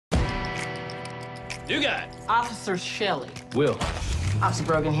You got it. Officer Shelley. Will. Officer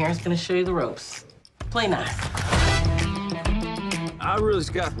Brogan here is going to show you the ropes. Play nice. I really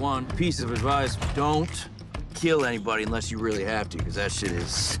just got one piece of advice. Don't kill anybody unless you really have to, because that shit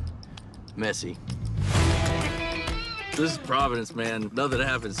is messy. This is Providence, man. Nothing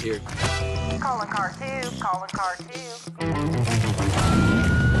happens here. Calling car 2, calling car 2.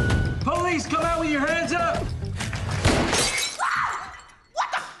 Police, come out with your hands up!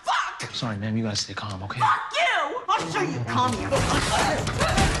 What the fuck? Sorry, ma'am. You gotta stay calm, okay? Fuck you! I'll show you calm you. Go to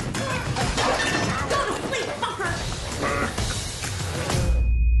sleep, fucker!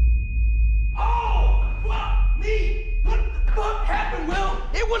 Oh, fuck me! What the fuck happened, Will?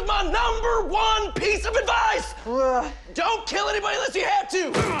 It was my #1 piece of advice! Don't kill anybody unless you have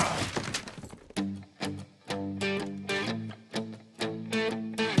to!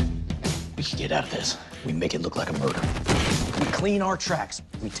 We can get out of this. We make it look like a murder. We clean our tracks.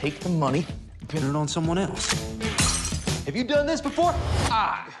 We take the money and pin it on someone else. Have you done this before?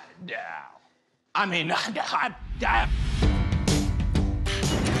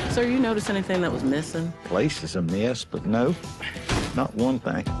 Sir, you notice anything that was missing? Place is a mess, but no, not one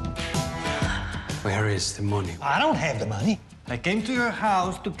thing. Where is the money? I don't have the money. I came to your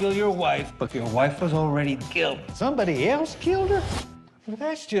house to kill your wife, but your wife was already killed. Somebody else killed her? Well,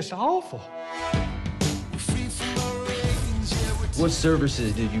 that's just awful. What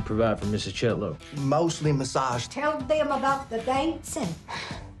services did you provide for Mrs. Chetlow? Mostly massage. Tell them about the dancing.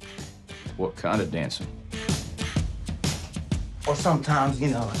 What kind of dancing? Or sometimes, you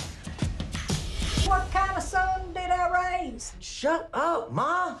know. What kind of son did I raise? Shut up,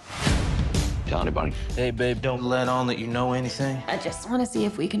 Ma. Tell anybody. Hey, babe, don't let on that you know anything. I just want to see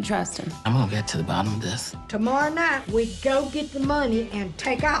if we can trust him. I'm going to get to the bottom of this. Tomorrow night, we go get the money and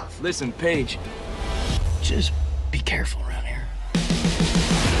take off. Listen, Paige. Just be careful around here.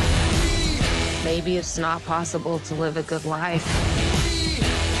 Maybe it's not possible to live a good life.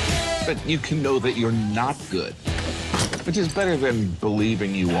 But you can know that you're not good, which is better than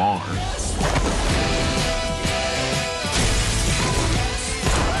believing you are.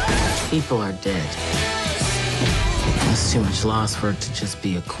 People are dead. That's too much loss for it to just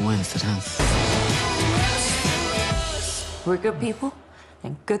be a coincidence. We're good people,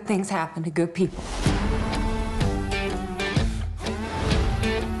 and good things happen to good people.